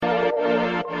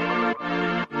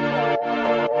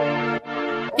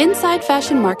Inside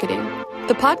Fashion Marketing,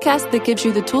 the podcast that gives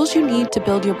you the tools you need to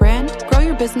build your brand, grow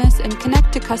your business, and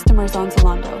connect to customers on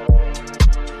Zalando.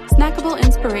 Snackable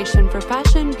inspiration for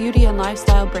fashion, beauty, and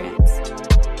lifestyle brands.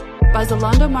 By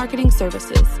Zalando Marketing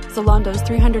Services, Zalando's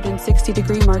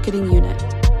 360-degree marketing unit.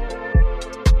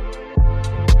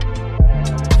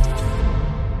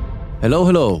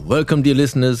 Hello. Welcome, dear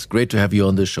listeners. Great to have you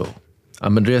on this show.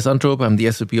 I'm Andreas Antrop. I'm the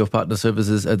SVP of Partner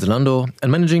Services at Zalando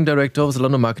and Managing Director of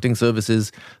Zalando Marketing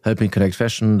Services, helping connect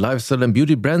fashion, lifestyle, and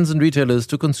beauty brands and retailers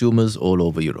to consumers all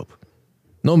over Europe.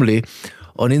 Normally,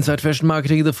 on Inside Fashion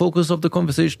Marketing, the focus of the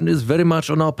conversation is very much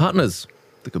on our partners,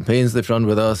 the campaigns they've run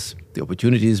with us, the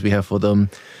opportunities we have for them,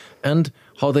 and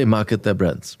how they market their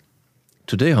brands.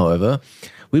 Today, however,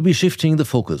 we'll be shifting the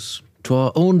focus to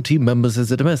our own team members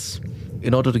at ZMS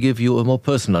in order to give you a more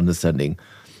personal understanding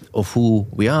of who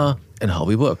we are and how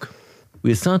we work.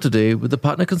 We'll start today with the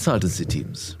partner consultancy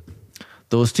teams.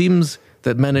 Those teams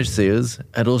that manage sales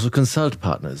and also consult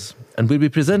partners, and we'll be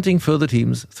presenting further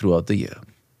teams throughout the year.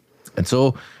 And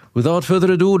so, without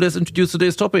further ado, let's introduce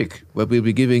today's topic, where we'll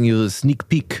be giving you a sneak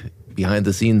peek behind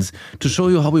the scenes to show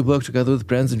you how we work together with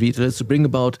brands and retailers to bring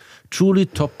about truly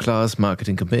top-class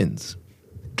marketing campaigns.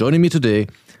 Joining me today,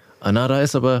 Nada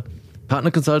Essaber, partner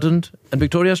consultant, and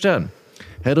Victoria Stern,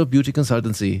 head of beauty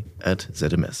consultancy at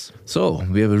ZMS. So,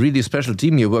 we have a really special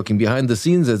team here working behind the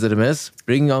scenes at ZMS,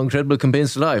 bringing our incredible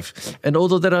campaigns to life. And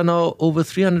although there are now over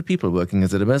 300 people working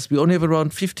at ZMS, we only have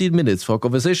around 15 minutes for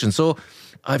conversation. So,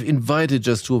 I've invited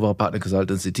just two of our partner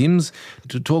consultancy teams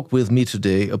to talk with me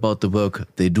today about the work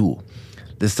they do.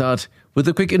 Let's start with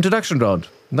a quick introduction round.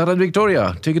 Nada and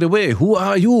Victoria, take it away. Who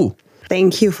are you?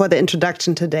 Thank you for the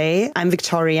introduction today. I'm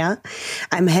Victoria.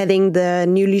 I'm heading the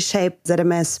newly shaped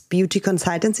ZMS beauty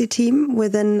consultancy team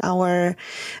within our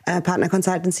partner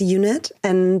consultancy unit.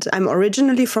 And I'm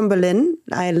originally from Berlin.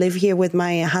 I live here with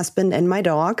my husband and my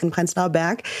dog in Prenzlauer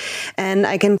Berg. And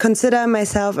I can consider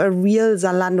myself a real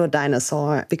Zalando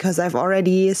dinosaur because I've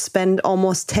already spent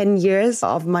almost 10 years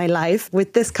of my life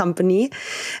with this company.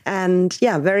 And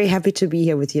yeah, very happy to be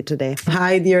here with you today.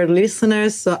 Hi, dear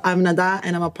listeners. So I'm Nada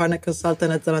and I'm a partner consultant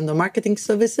at Zalando Marketing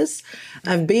Services.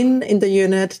 I've been in the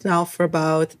unit now for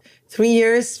about 3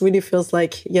 years. Really feels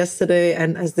like yesterday.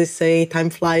 And as they say,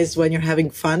 time flies when you're having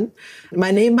fun.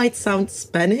 My name might sound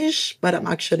Spanish, but I'm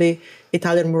actually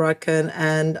Italian-Moroccan.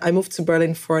 And I moved to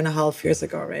Berlin 4.5 years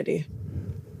ago already.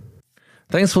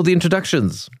 Thanks for the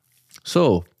introductions.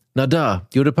 So, Nada,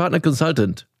 you're a partner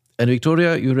consultant. And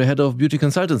Victoria, you're a head of beauty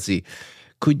consultancy.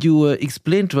 Could you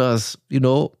explain to us,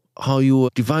 how you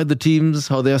divide the teams,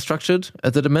 how they are structured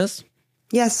at ZMS?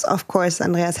 Yes, of course,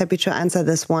 Andreas. Happy to answer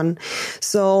this one.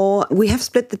 So we have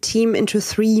split the team into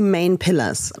 3 main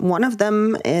pillars. One of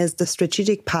them is the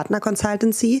strategic partner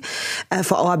consultancy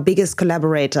for our biggest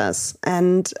collaborators.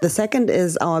 And the second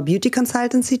is our beauty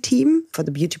consultancy team for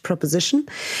the beauty proposition.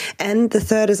 And the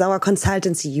third is our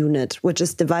consultancy unit, which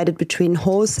is divided between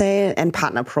wholesale and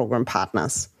partner program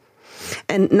partners.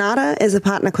 And Nada is a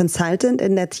partner consultant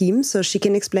in that team, so she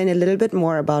can explain a little bit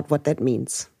more about what that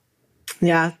means.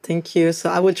 Yeah, thank you. So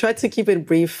I will try to keep it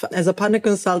brief. As a partner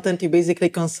consultant, you basically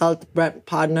consult brand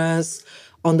partners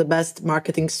on the best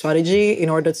marketing strategy in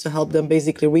order to help them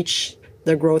basically reach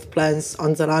their growth plans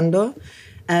on Zalando.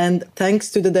 And thanks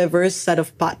to the diverse set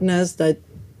of partners that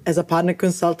as a partner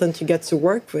consultant you get to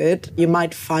work with, you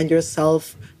might find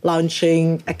yourself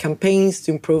launching a campaigns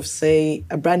to improve, say,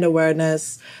 a brand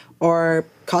awareness or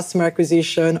customer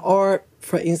acquisition, or,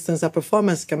 for instance, a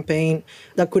performance campaign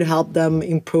that could help them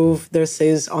improve their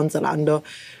sales on Zalando.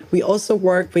 We also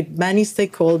work with many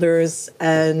stakeholders,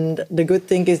 and the good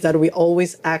thing is that we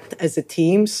always act as a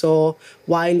team. So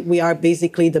while we are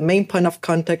basically the main point of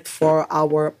contact for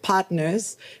our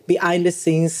partners, behind the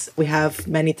scenes, we have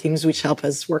many teams which help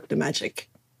us work the magic.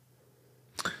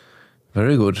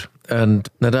 Very good. And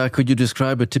Nada, could you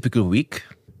describe a typical week?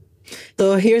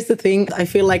 So here's the thing. I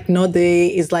feel like no day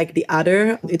is like the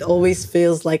other. It always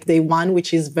feels like day one,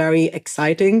 which is very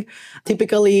exciting.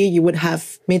 Typically, you would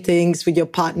have meetings with your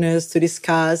partners to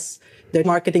discuss their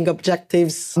marketing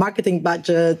objectives, marketing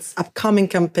budgets, upcoming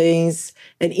campaigns.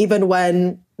 And even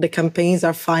when the campaigns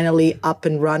are finally up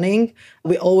and running,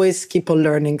 we always keep on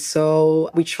learning.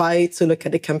 So we try to look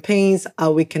at the campaigns,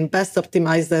 how we can best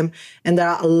optimize them. And there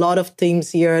are a lot of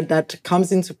things here that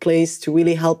comes into place to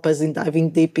really help us in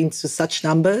diving deep into such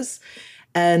numbers.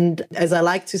 And as I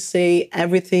like to say,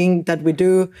 everything that we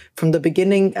do from the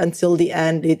beginning until the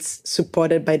end, it's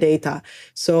supported by data.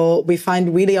 So we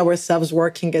find really ourselves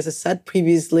working, as I said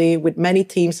previously, with many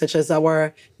teams, such as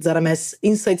our ZMS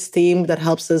Insights team that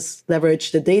helps us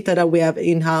leverage the data that we have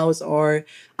in-house, or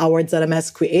our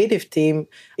ZMS Creative team,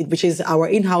 which is our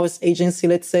in-house agency,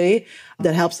 let's say,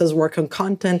 that helps us work on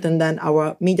content, and then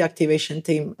our media activation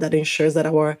team that ensures that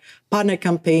our partner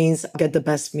campaigns get the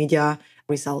best media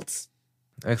results.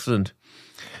 Excellent.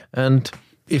 And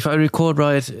if I recall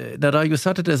right, Nada, you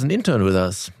started as an intern with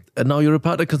us, and now you're a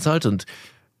partner consultant.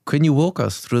 Can you walk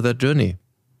us through that journey?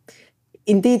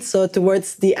 Indeed. So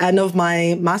towards the end of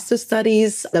my master's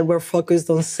studies that were focused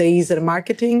on sales and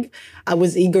marketing, I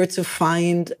was eager to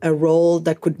find a role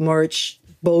that could merge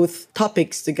both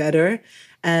topics together.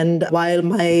 And while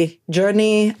my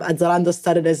journey at Zalando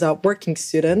started as a working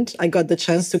student, I got the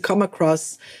chance to come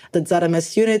across the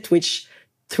ZMS unit, which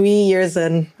 3 years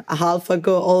and a half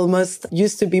ago almost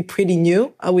used to be pretty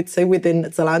new, I would say, within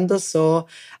Zalando. So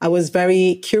I was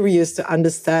very curious to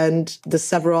understand the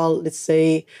several, let's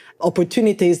say,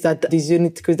 opportunities that this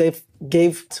unit could have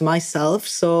gave to myself.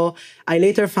 So I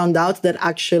later found out that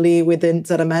actually within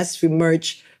ZMS, we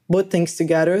merge both things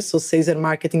together, so sales and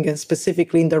marketing, and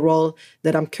specifically in the role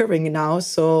that I'm covering now.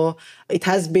 So it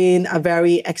has been a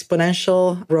very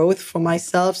exponential growth for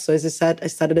myself. So as I said, I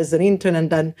started as an intern and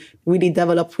then really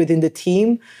developed within the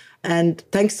team. And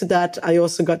thanks to that, I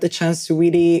also got the chance to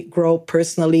really grow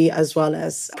personally as well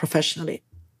as professionally.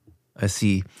 I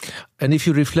see. And if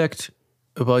you reflect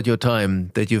about your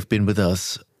time that you've been with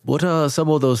us, what are some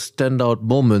of those standout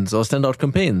moments or standout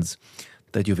campaigns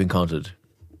that you've encountered?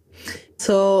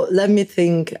 So let me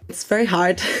think. It's very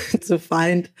hard to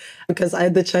find, because I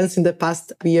had the chance in the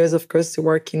past years, of course, to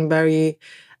work in very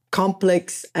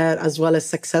complex as well as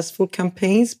successful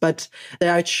campaigns. But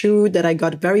there are two that I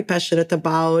got very passionate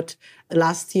about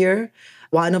last year.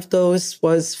 One of those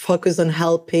was focused on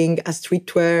helping a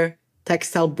streetwear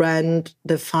textile brand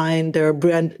define their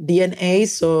brand DNA.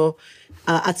 So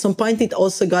at some point, it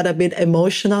also got a bit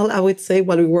emotional, I would say,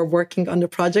 while we were working on the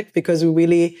project, because we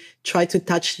really tried to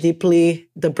touch deeply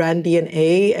the brand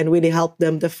DNA and really help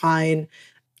them define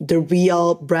the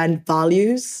real brand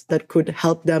values that could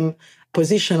help them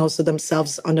position also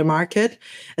themselves on the market.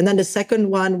 And then the second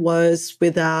one was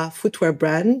with a footwear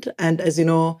brand. And as you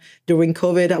know, during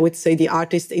COVID, I would say the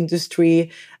artist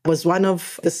industry was one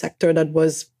of the sector that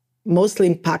was mostly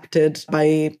impacted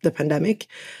by the pandemic.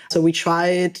 So we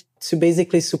tried to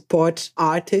basically support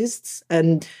artists.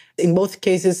 And in both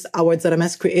cases, our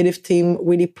ZMS creative team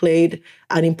really played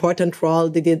an important role.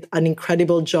 They did an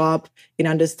incredible job in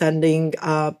understanding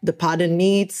the pattern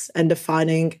needs and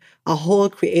defining a whole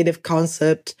creative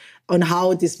concept on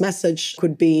how this message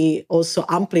could be also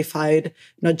amplified,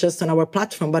 not just on our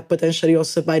platform, but potentially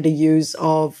also by the use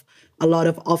of a lot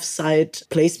of offsite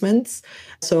placements.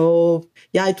 So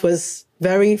yeah, it was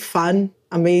very fun,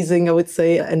 amazing, I would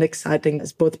say, and exciting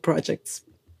as both projects.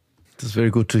 That's very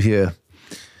good to hear.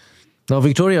 Now,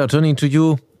 Victoria, turning to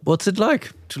you, what's it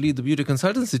like to lead the beauty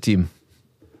consultancy team?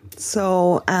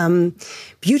 So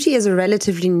beauty is a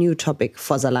relatively new topic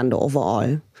for Zalando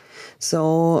overall.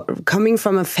 So coming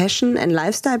from a fashion and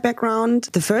lifestyle background,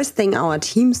 the first thing our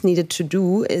teams needed to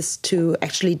do is to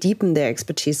actually deepen their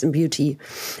expertise in beauty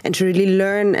and to really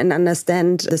learn and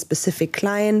understand the specific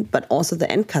client, but also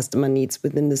the end customer needs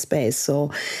within the space.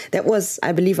 So that was,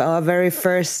 I believe, our very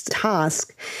first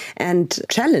task and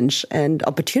challenge and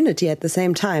opportunity at the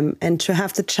same time. And to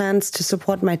have the chance to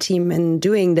support my team in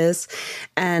doing this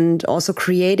and also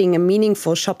creating a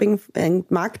meaningful shopping and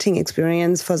marketing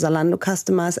experience for Zalando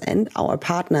customers and our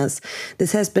partners.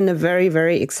 This has been a very,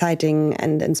 very exciting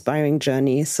and inspiring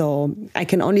journey. So I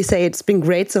can only say it's been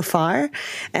great so far.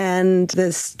 And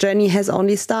this journey has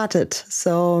only started.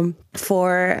 So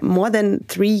for more than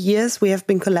 3 years, we have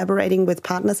been collaborating with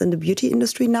partners in the beauty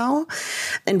industry now.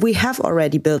 And we have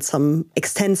already built some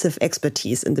extensive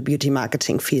expertise in the beauty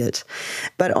marketing field.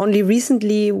 But only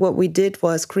recently, what we did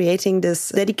was creating this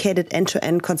dedicated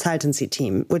end-to-end consultancy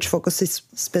team, which focuses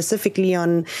specifically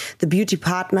on the beauty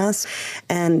partners.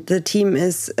 And the team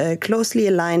is closely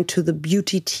aligned to the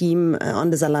beauty team on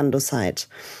the Zalando side.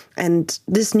 And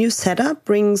this new setup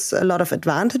brings a lot of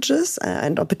advantages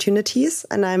and opportunities.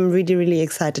 And I'm really, really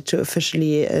excited to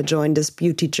officially join this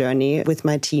beauty journey with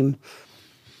my team.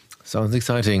 Sounds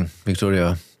exciting,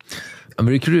 Victoria. I'm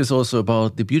very curious also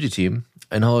about the beauty team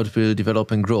and how it will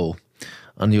develop and grow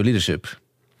under your leadership.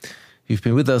 You've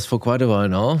been with us for quite a while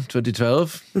now,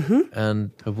 2012,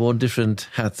 and have worn different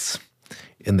hats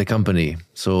in the company.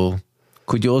 So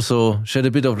could you also shed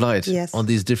a bit of light on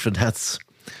these different hats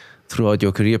throughout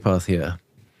your career path here?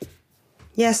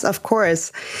 Yes, of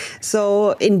course.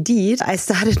 So indeed, I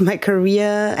started my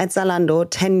career at Zalando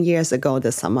 10 years ago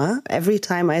this summer. Every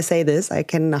time I say this, I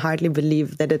can hardly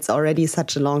believe that it's already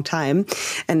such a long time.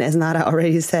 And as Nada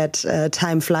already said,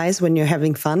 time flies when you're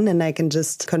having fun, and I can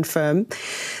just confirm.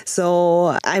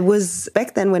 So I was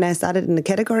back then when I started in the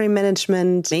category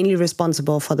management, mainly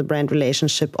responsible for the brand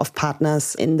relationship of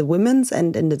partners in the women's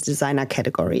and in the designer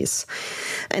categories.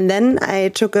 And then I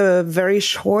took a very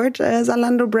short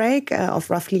Zalando break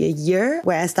of roughly a year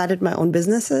where I started my own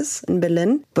businesses in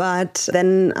Berlin. But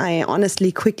then I honestly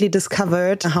quickly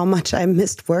discovered how much I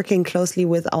missed working closely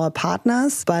with our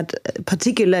partners, but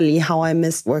particularly how I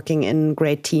missed working in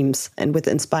great teams and with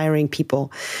inspiring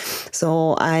people.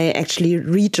 So I actually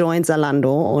rejoined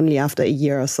Zalando only after a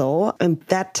year or so. And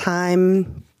that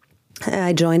time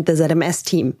I joined the ZMS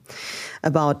team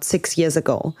about 6 years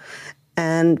ago.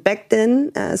 And back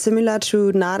then, similar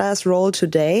to Nada's role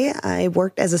today, I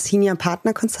worked as a senior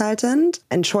partner consultant.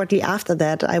 And shortly after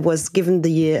that, I was given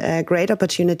the great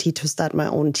opportunity to start my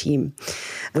own team,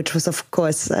 which was, of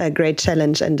course, a great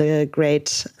challenge and a great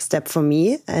step for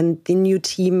me. And the new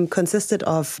team consisted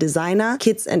of designer,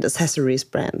 kids, and accessories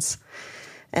brands.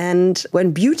 And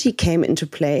when beauty came into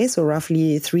play, so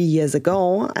roughly 3 years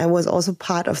ago, I was also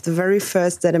part of the very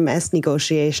first ZMS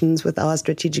negotiations with our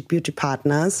strategic beauty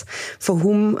partners, for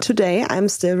whom today I'm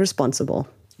still responsible.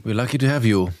 We're lucky to have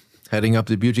you heading up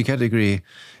the beauty category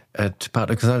at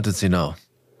Partner Consultancy now.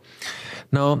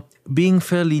 Now, being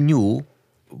fairly new,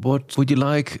 what would you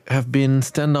like have been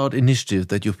standout initiatives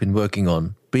that you've been working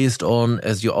on, based on,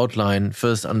 as you outline,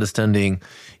 first understanding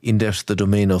in depth the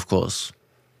domain, of course?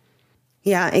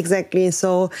 Yeah, exactly.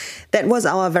 So that was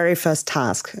our very first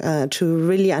task, to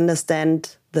really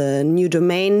understand the new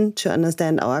domain, to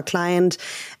understand our client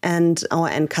and our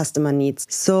end customer needs.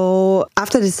 So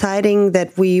after deciding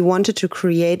that we wanted to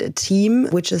create a team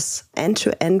which is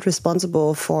end-to-end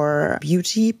responsible for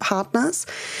beauty partners,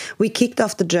 we kicked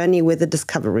off the journey with a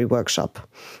discovery workshop.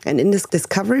 And in this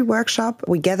discovery workshop,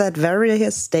 we gathered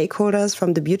various stakeholders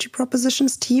from the beauty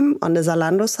propositions team on the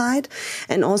Zalando side,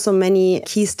 and also many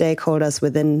key stakeholders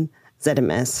within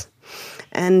ZMS.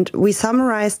 And we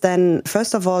summarized then,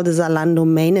 first of all, the Zalando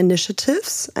main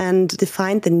initiatives and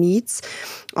defined the needs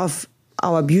of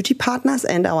our beauty partners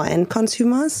and our end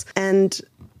consumers and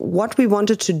what we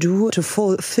wanted to do to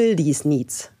fulfill these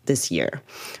needs this year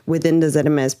within the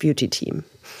ZMS beauty team.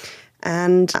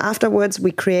 And afterwards,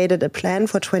 we created a plan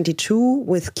for 22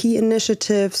 with key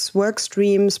initiatives, work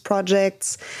streams,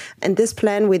 projects. And this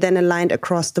plan we then aligned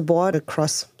across the board,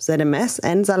 across ZMS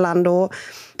and Zalando.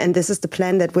 And this is the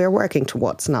plan that we're working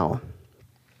towards now.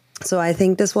 So I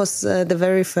think this was the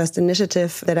very first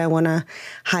initiative that I want to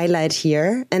highlight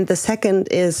here. And the second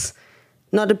is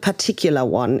not a particular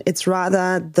one. It's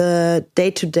rather the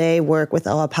day-to-day work with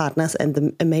our partners and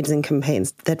the amazing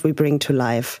campaigns that we bring to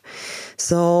life.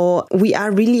 So we are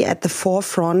really at the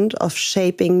forefront of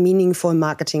shaping meaningful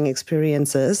marketing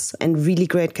experiences and really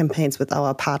great campaigns with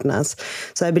our partners.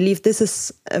 So I believe this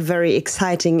is a very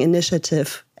exciting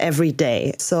initiative every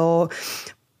day. So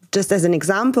just as an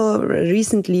example,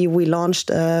 recently we launched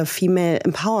a female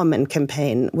empowerment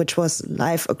campaign, which was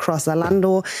live across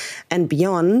Zalando and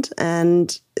beyond.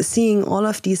 And seeing all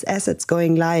of these assets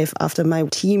going live after my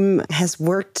team has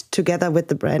worked together with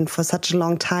the brand for such a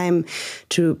long time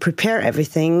to prepare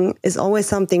everything is always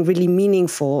something really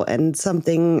meaningful and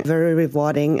something very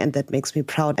rewarding. And that makes me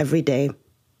proud every day.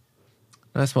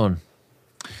 Nice one.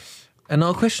 And now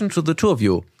a question to the two of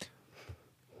you.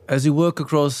 As you work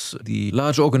across the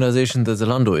large organization that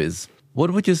Zalando is,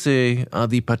 what would you say are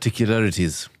the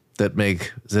particularities that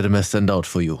make ZMS stand out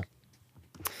for you?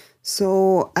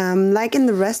 So, like in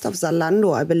the rest of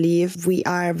Zalando, I believe we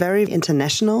are a very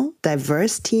international,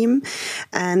 diverse team,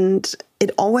 and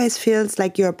it always feels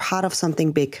like you're part of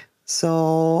something big.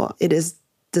 So it is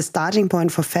the starting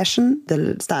point for fashion,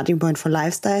 the starting point for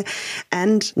lifestyle,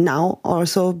 and now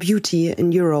also beauty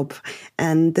in Europe.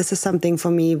 And this is something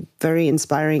for me very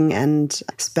inspiring and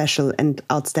special and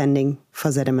outstanding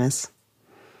for ZMS.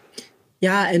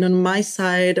 Yeah, and on my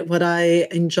side, what I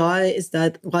enjoy is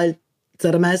that while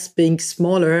ZMS being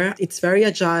smaller, it's very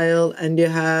agile and you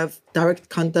have direct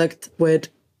contact with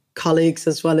colleagues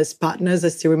as well as partners. I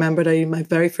still remember that in my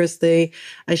very first day,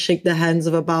 I shook the hands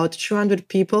of about 200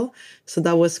 people. So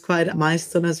that was quite a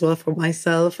milestone as well for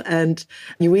myself. And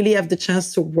you really have the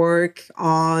chance to work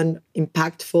on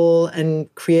impactful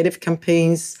and creative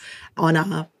campaigns on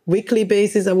a weekly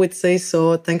basis, I would say.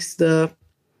 So thanks to the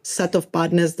set of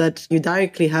partners that you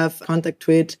directly have contact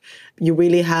with, you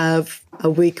really have a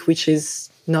week which is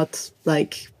not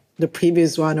like the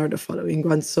previous one or the following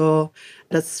one. So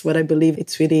that's what I believe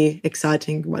it's really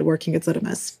exciting while working at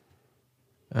ZMS.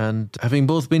 And having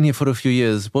both been here for a few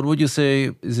years, what would you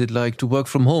say is it like to work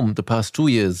from home the past 2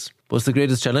 years? What's the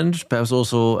greatest challenge? Perhaps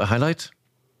also a highlight?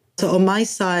 So on my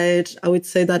side, I would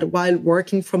say that while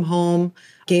working from home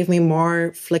gave me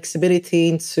more flexibility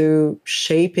into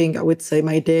shaping, I would say,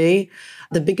 my day.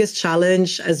 The biggest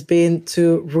challenge has been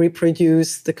to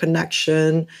reproduce the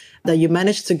connection that you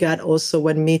manage to get also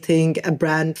when meeting a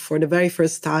brand for the very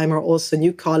first time, or also a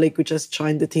new colleague who just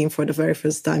joined the team for the very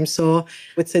first time. So I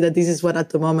would say that this is what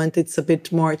at the moment it's a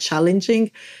bit more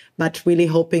challenging, but really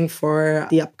hoping for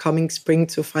the upcoming spring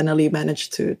to finally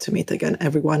manage to meet again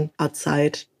everyone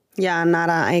outside. Yeah,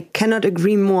 Nada, I cannot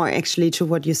agree more actually to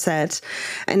what you said.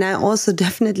 And I also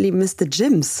definitely miss the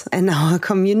gyms and our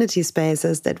community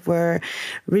spaces that were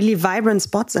really vibrant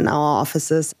spots in our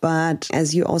offices. But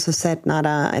as you also said,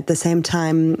 Nada, at the same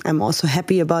time, I'm also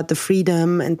happy about the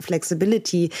freedom and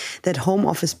flexibility that home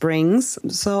office brings.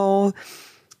 So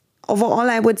overall,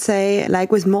 I would say,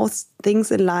 like with most things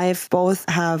in life, both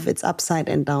have its upside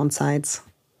and downsides.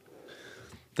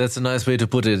 That's a nice way to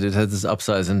put it. It has its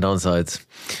upsides and downsides.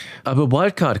 I have a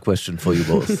wildcard question for you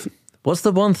both. What's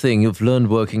the one thing you've learned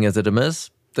working as ZMS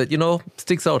that,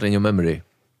 sticks out in your memory?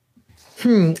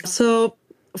 So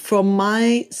from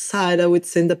my side, I would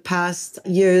say in the past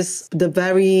years, the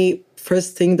very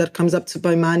first thing that comes up to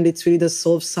my mind, it's really to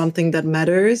solve something that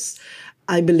matters.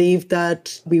 I believe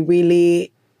that we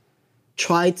really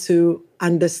try to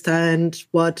understand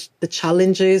what the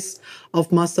challenges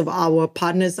of most of our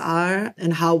partners are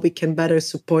and how we can better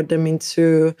support them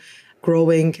into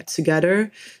growing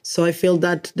together. So I feel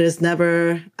that there's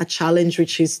never a challenge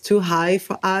which is too high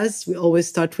for us. We always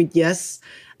start with yes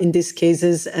in these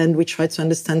cases, and we try to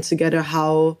understand together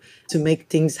how to make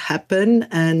things happen.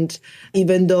 And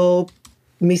even though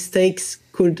mistakes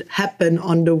could happen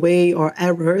on the way or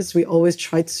errors, we always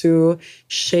try to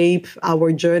shape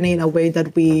our journey in a way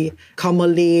that we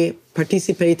commonly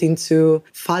participate into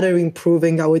further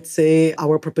improving, I would say,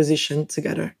 our proposition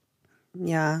together.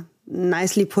 Yeah.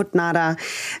 Nicely put, Nada.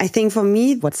 I think for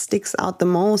me, what sticks out the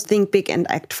most, think big and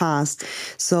act fast.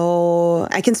 So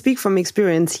I can speak from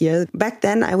experience here. Back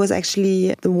then, I was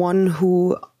actually the one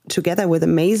who, together with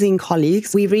amazing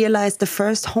colleagues, we realized the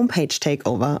first homepage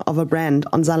takeover of a brand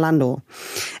on Zalando.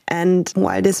 And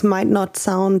while this might not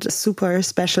sound super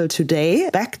special today,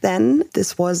 back then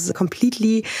this was a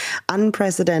completely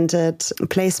unprecedented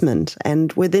placement.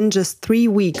 And within just 3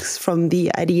 weeks from the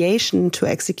ideation to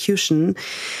execution,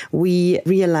 we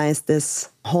realized this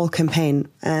whole campaign.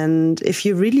 And if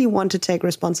you really want to take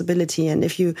responsibility and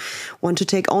if you want to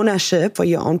take ownership for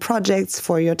your own projects,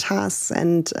 for your tasks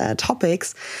and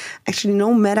topics, actually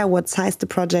no matter what size the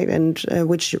project and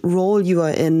which role you are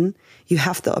in, you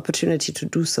have the opportunity to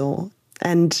do so.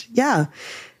 And yeah,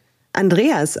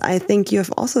 Andreas, I think you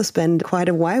have also spent quite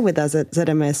a while with us at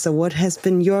ZMS. So what has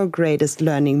been your greatest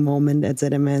learning moment at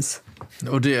ZMS?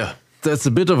 Oh dear, that's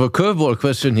a bit of a curveball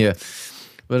question here.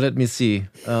 Well, let me see.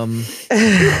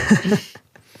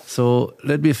 So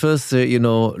let me first say,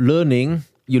 learning,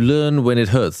 you learn when it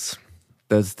hurts.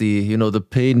 That's the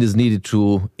pain is needed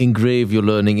to engrave your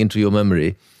learning into your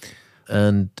memory.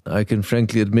 And I can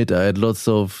frankly admit I had lots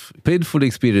of painful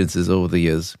experiences over the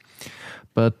years.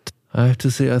 But I have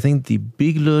to say, I think the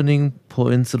big learning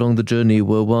points along the journey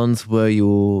were ones where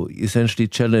you essentially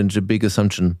challenge a big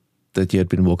assumption that you had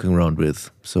been walking around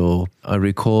with. So I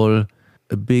recall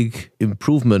a big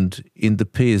improvement in the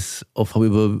pace of how we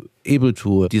were able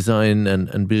to design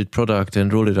and build product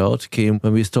and roll it out came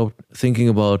when we stopped thinking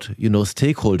about,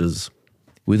 stakeholders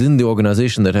within the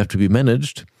organization that have to be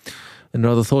managed and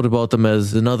rather thought about them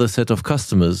as another set of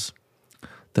customers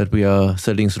that we are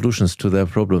selling solutions to their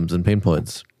problems and pain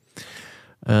points.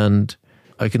 And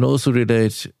I can also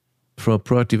relate from a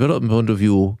product development point of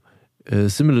view,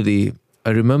 similarly, I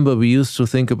remember we used to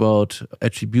think about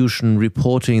attribution,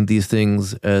 reporting these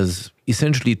things as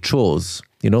essentially chores,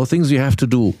 things you have to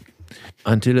do.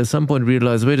 Until at some point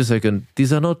realize, wait a second,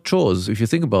 these are not chores. If you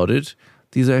think about it,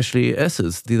 these are actually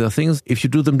assets. These are things, if you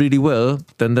do them really well,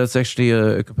 then that's actually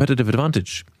a competitive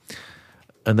advantage.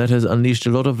 And that has unleashed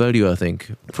a lot of value, I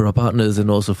think, for our partners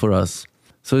and also for us.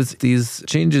 So it's these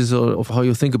changes of how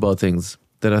you think about things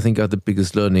that I think are the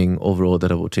biggest learning overall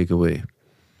that I would take away.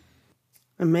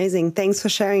 Amazing. Thanks for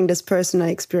sharing this personal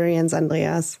experience,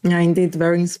 Andreas. Yeah, indeed,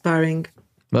 very inspiring.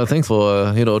 Well, thanks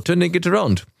for, turning it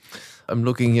around. I'm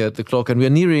looking here at the clock and we're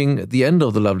nearing the end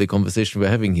of the lovely conversation we're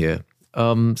having here.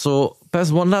 So perhaps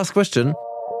one last question.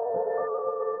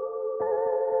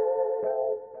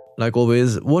 Like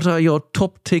always, what are your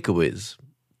top takeaways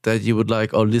that you would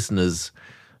like our listeners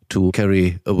to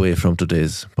carry away from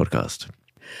today's podcast?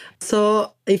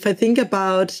 So if I think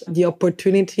about the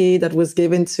opportunity that was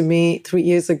given to me 3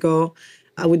 years ago,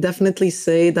 I would definitely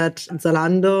say that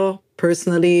Zalando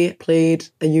personally played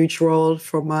a huge role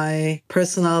for my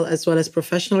personal as well as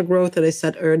professional growth, as I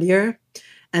said earlier.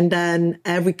 And then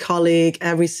every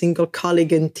single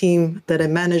colleague and team that I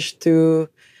managed to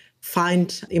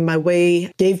find in my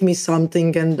way gave me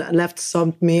something and left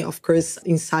something, of course,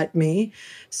 inside me.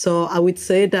 So I would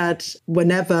say that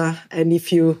whenever, and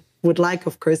if you would like,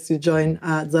 of course, to join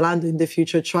Zalando in the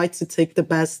future, try to take the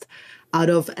best out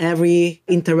of every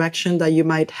interaction that you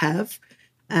might have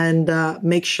and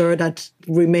make sure that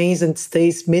remains and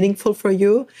stays meaningful for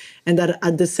you. And that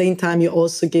at the same time, you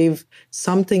also give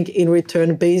something in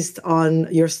return based on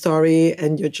your story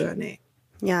and your journey.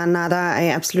 Yeah, Nada, I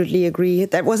absolutely agree.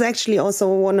 That was actually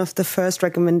also one of the first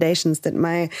recommendations that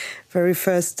my very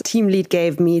first team lead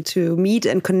gave me, to meet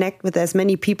and connect with as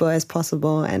many people as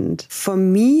possible. And for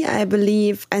me, I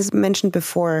believe, as mentioned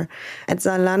before, at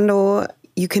Zalando,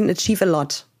 you can achieve a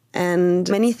lot. And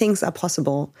many things are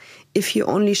possible if you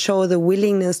only show the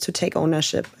willingness to take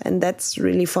ownership. And that's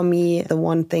really, for me, the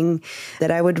one thing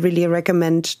that I would really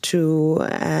recommend to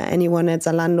anyone at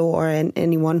Zalando or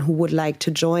anyone who would like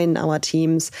to join our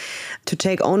teams, to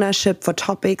take ownership for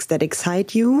topics that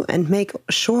excite you and make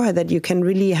sure that you can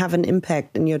really have an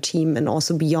impact in your team and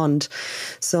also beyond.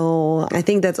 So I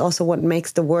think that's also what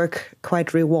makes the work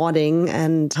quite rewarding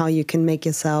and how you can make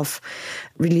yourself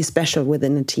really special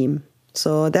within a team.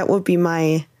 So that would be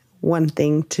my one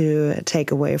thing to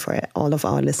take away for all of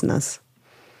our listeners.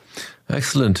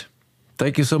 Excellent.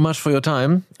 Thank you so much for your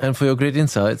time and for your great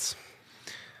insights.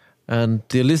 And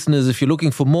dear listeners, if you're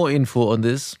looking for more info on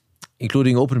this,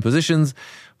 including open positions,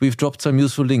 we've dropped some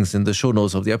useful links in the show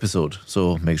notes of the episode,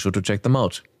 so make sure to check them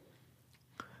out.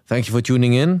 Thank you for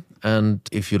tuning in. And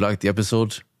if you liked the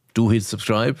episode, do hit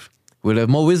subscribe. We'll have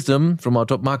more wisdom from our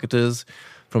top marketers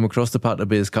from across the partner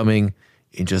base coming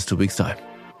in just 2 weeks' time.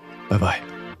 Bye-bye.